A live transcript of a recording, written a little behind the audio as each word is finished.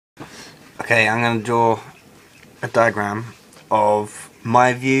Okay, I'm going to draw a diagram of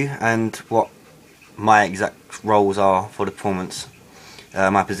my view and what my exact roles are for the performance,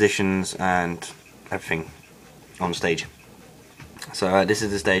 my positions and everything on stage. So this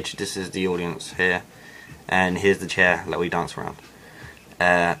is the stage, this is the audience here, and here's the chair that we dance around.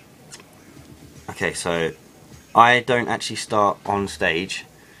 Okay, so I don't actually start on stage.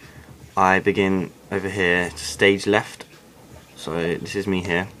 I begin over here to stage left. So this is me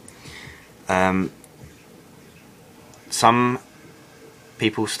here. Some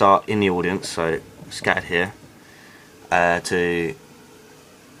people start in the audience, so scattered here, to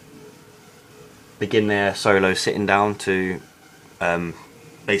begin their solo sitting down to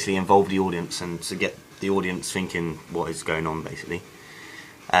basically involve the audience and to get the audience thinking what is going on, basically.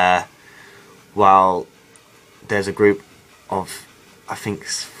 While there's a group of, I think,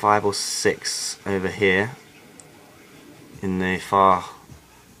 5 or 6 over here in the far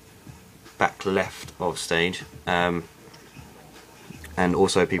back left of stage, and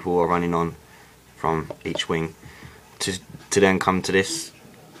also people are running on from each wing to then come to this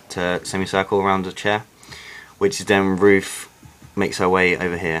semicircle around the chair, which is then Ruth makes her way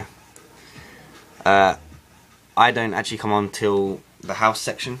over here. I don't actually come on till the house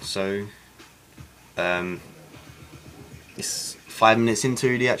section, so it's 5 minutes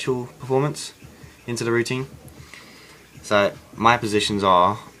into the actual performance, into the routine. So my positions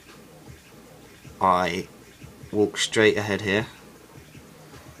are, I walk straight ahead here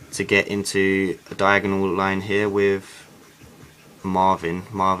to get into a diagonal line here with Marvin.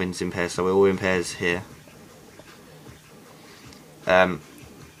 Marvin's in pairs, so we're all in pairs here. And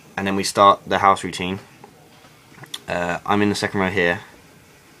then we start the house routine. I'm in the second row here,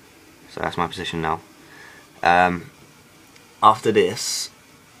 so that's my position now. After this,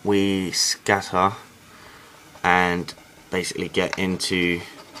 we scatter and basically get into,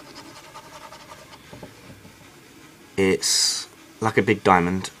 it's like a big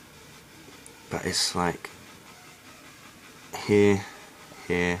diamond, but it's like here,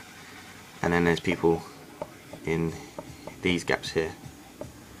 here, and then there's people in these gaps here.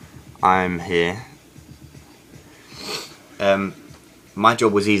 I'm here. My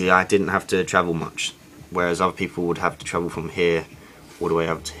job was easy, I didn't have to travel much, whereas other people would have to travel from here all the way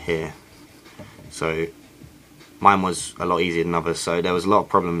up to here. So mine was a lot easier than others, so there was a lot of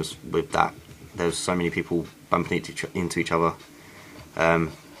problems with that. There was so many people bumping into each other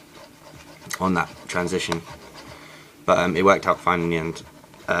on that transition, but it worked out fine in the end.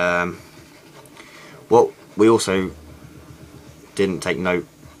 What we also didn't take note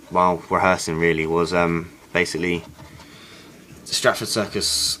while rehearsing really was basically the Stratford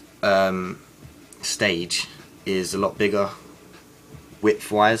Circus stage is a lot bigger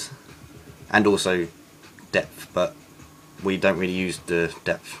width wise and also depth, but we don't really use the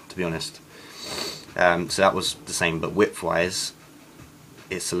depth, to be honest. So that was the same, but width wise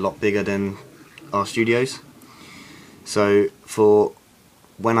it's a lot bigger than our studios. So for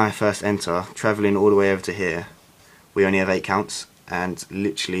when I first enter, travelling all the way over to here, we only have 8 counts, and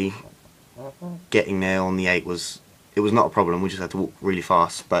literally getting there on the 8 was not a problem. We just had to walk really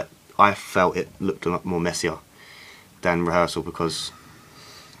fast, but I felt it looked a lot more messier than rehearsal because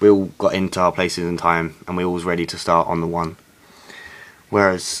we all got into our places in time and we all was ready to start on the 1.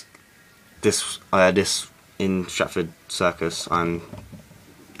 Whereas this in Stratford Circus,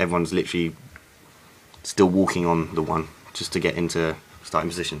 everyone's literally still walking on the 1 just to get into starting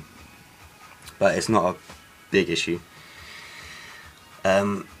position. But it's not a big issue.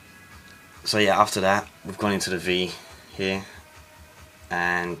 So yeah, after that we've gone into the V here,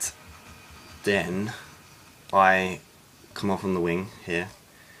 and then I come off on the wing here,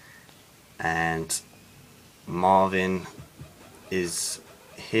 and Marvin is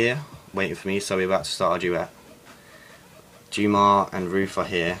here waiting for me, so we're about to start our duet. Jumar and Ruth are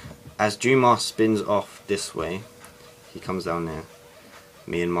here. As Jumar spins off this way, he comes down there,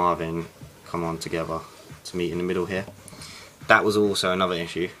 me and Marvin come on together to meet in the middle here. That was also another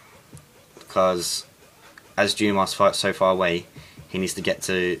issue, because as Jumar's so far away, he needs to get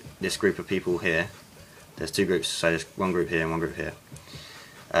to this group of people here. There's 2 groups, so there's one group here and one group here.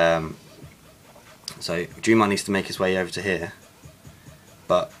 So Jumar needs to make his way over to here,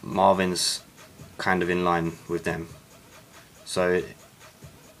 but Marvin's kind of in line with them. So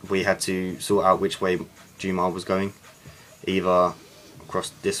we had to sort out which way Jumar was going, either across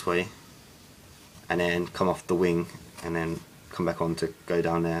this way and then come off the wing and then come back on to go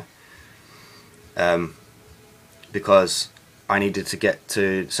down there, because I needed to get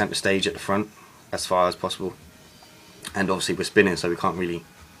to centre stage at the front as far as possible, and obviously we're spinning, so we can't really,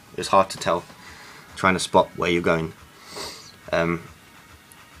 it's hard to tell trying to spot where you're going.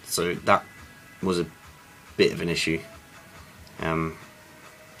 So that was a bit of an issue.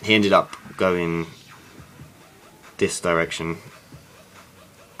 He ended up going this direction,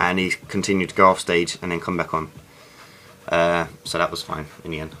 and he continued to go off stage and then come back on. So that was fine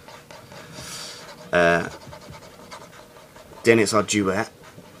in the end. Then it's our duet.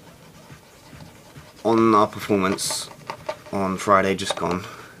 On our performance on Friday just gone,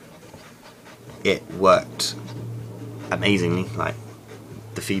 it worked amazingly. Like,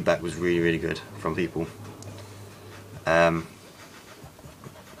 the feedback was really, really good from people.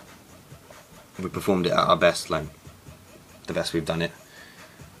 We performed it at our best, like the best we've done it.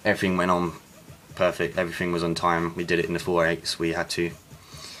 Everything went on perfect, everything was on time. We did it in the 4/8s, we had to.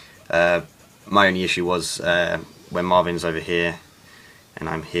 My only issue was when Marvin's over here and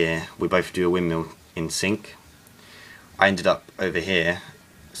I'm here, we both do a windmill in sync. I ended up over here,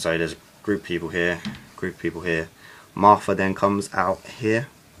 so there's a group of people here, group of people here. Martha then comes out here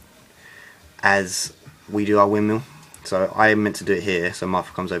as we do our windmill. So I meant to do it here, so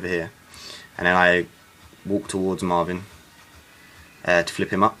Martha comes over here. And then I walk towards Marvin to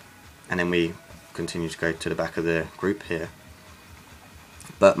flip him up. And then we continue to go to the back of the group here.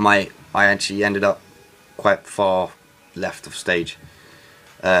 But I actually ended up quite far left of stage.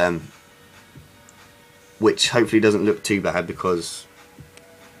 Which hopefully doesn't look too bad because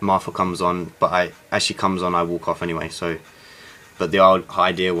Martha comes on, but as she comes on I walk off anyway. So, but the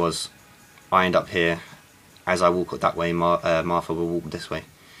idea was I end up here, as I walk that way Martha will walk this way.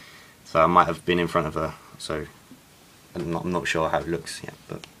 So I might have been in front of her, so I'm not sure how it looks yet,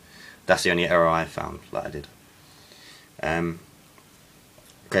 but that's the only error I found that I did.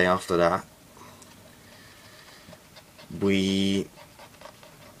 Okay, after that we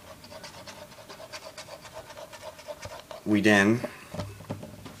then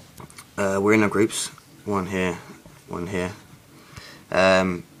we're in our groups, one here, one here.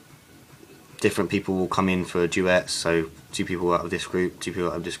 Different people will come in for duets, so 2 people out of this group, 2 people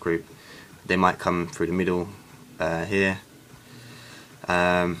out of this group. They might come through the middle here.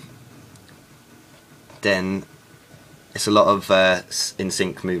 Then it's a lot of in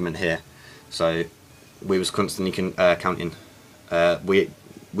sync movement here, so we was constantly counting. We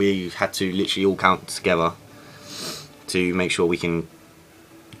had to literally all count together to make sure we can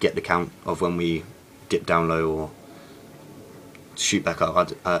get the count of when we dip down low or shoot back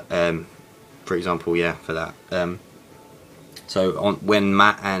up. For example, yeah, for that. So when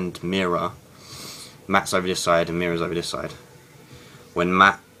Matt and Mira, Matt's over this side and Mira's over this side. When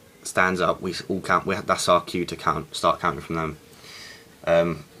Matt stands up, we all count. That's our cue to count. Start counting from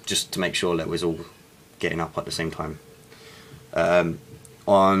them, just to make sure that we're all getting up at the same time.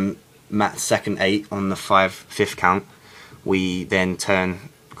 On Matt's second 8, on the 5/5 count, we then turn,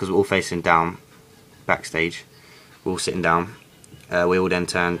 because we're all facing down, backstage. We're all sitting down. We all then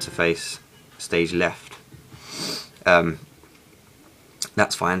turn to face stage left.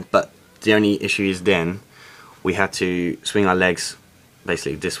 That's fine, but the only issue is then we had to swing our legs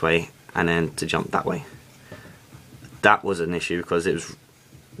basically this way and then to jump that way. That was an issue because it was,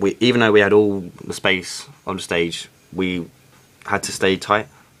 even though we had all the space on the stage, we had to stay tight.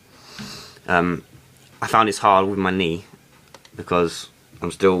 I found it's hard with my knee because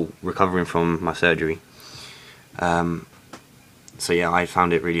I'm still recovering from my surgery. So yeah, I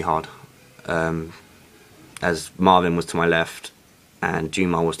found it really hard. As Marvin was to my left and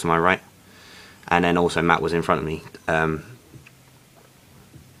Jumar was to my right, and then also Matt was in front of me.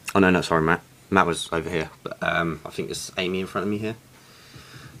 Oh no, sorry, Matt was over here, but I think there's Amy in front of me here.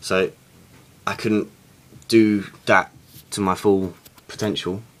 So I couldn't do that to my full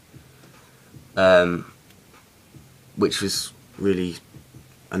potential, which was really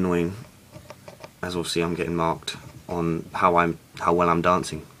annoying, as obviously I'm getting marked on how well I'm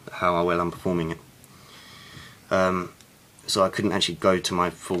dancing, how well I'm performing it. So I couldn't actually go to my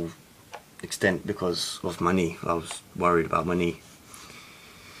full extent because of my knee. I was worried about my knee.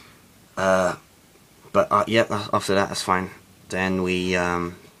 But yeah, after that, that's fine. Then we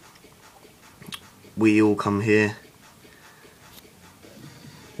all come here.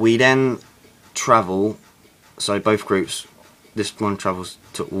 We then travel, so both groups, this one travels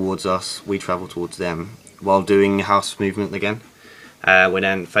towards us, we travel towards them, while doing house movement again. We're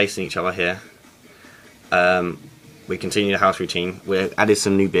then facing each other here. We continue the house routine. We added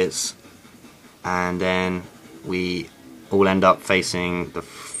some new bits, and then we all end up facing the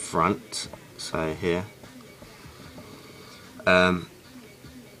front, so here. Then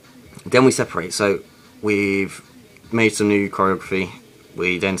we separate, so we've made some new choreography.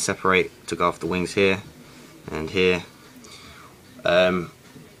 We then separate to go off the wings here and here,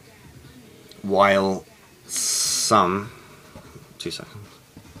 while some, 2 seconds,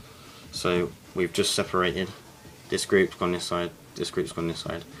 So we've just separated. This group's gone this side, this group's gone this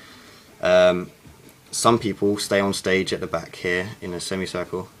side. Some people stay on stage at the back here in a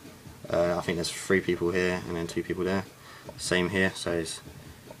semicircle. I think there's 3 people here and then 2 people there. Same here, so it's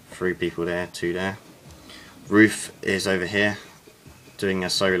 3 people there, 2 there. Ruth is over here doing a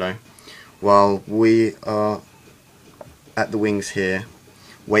solo, while we are at the wings here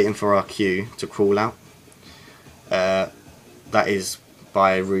waiting for our cue to crawl out. That is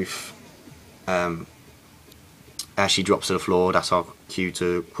by Ruth. As she drops to the floor, that's our cue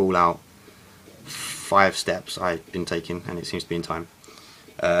to crawl out. 5 steps I've been taking, and it seems to be in time.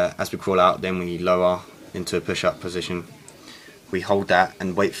 As we crawl out, then we lower into a push-up position. We hold that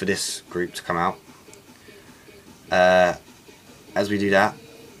and wait for this group to come out. As we do that,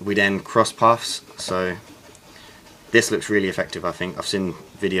 we then cross paths. So this looks really effective, I think. I've seen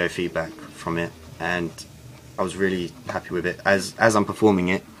video feedback from it and I was really happy with it. As I'm performing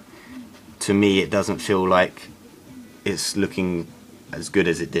it, to me it doesn't feel like it's looking as good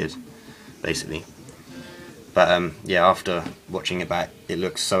as it did, basically. But yeah, after watching it back, it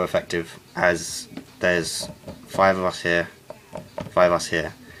looks so effective, as there's 5 of us here, 5 of us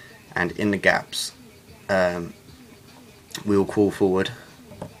here, and in the gaps we will crawl forward.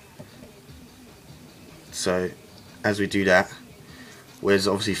 So as we do that, there's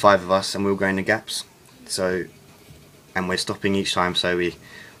obviously 5 of us and we'll go in the gaps. So, and we're stopping each time, so we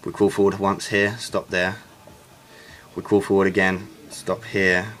crawl forward once here, stop there, we crawl forward again, stop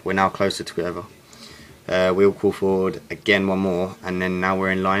here, we're now closer together. We'll crawl forward again one more, and then now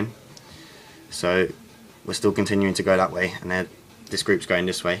we're in line. So we're still continuing to go that way, and then this group's going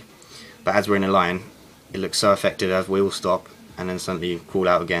this way. But as we're in a line, it looks so effective as we all stop and then suddenly crawl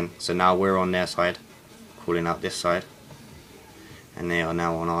out again. So now we're on their side, crawling out this side, and they are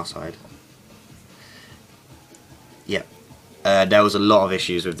now on our side. Yep. There was a lot of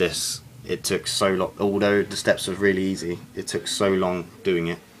issues with this. It took so long, although the steps were really easy, it took so long doing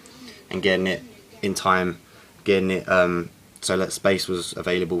it and getting it in time, getting it so that space was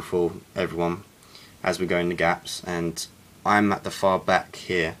available for everyone as we go in the gaps. And I'm at the far back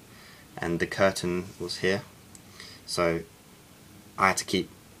here and the curtain was here, so I had to keep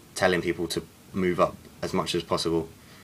telling people to move up as much as possible.